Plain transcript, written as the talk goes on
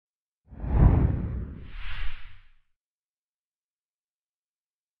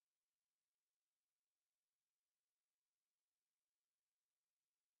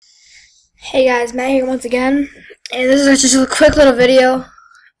Hey guys, Matt here once again, and this is just a quick little video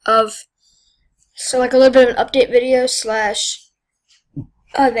of, like a little bit of an update video slash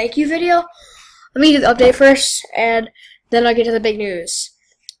thank you video. Let me do the update first, and then I'll get to the big news.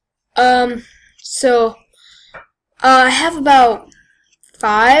 I have about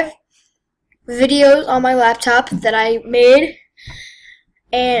 5 videos on my laptop that I made,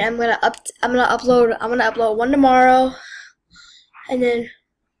 and I'm gonna upload one tomorrow, and then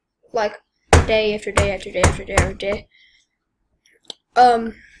like day after day after day after day after day.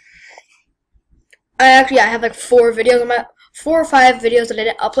 I have like 4 or 5 videos that I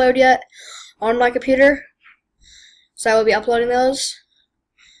didn't upload yet on my computer, so I will be uploading those.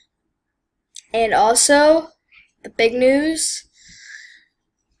 And also, the big news,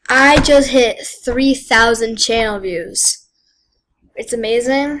 I just hit 3,000 channel views. It's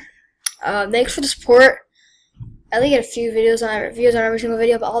amazing. Thanks for the support. I only get a few views on every single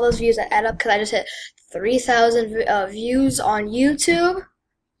video, but all those views that add up because I just hit 3,000 views on YouTube.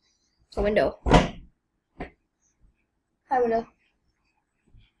 A window. Hi, window.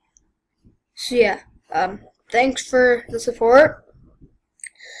 So yeah, thanks for the support,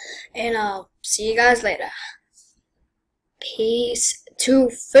 and I'll see you guys later. Peace. 2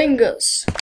 fingers.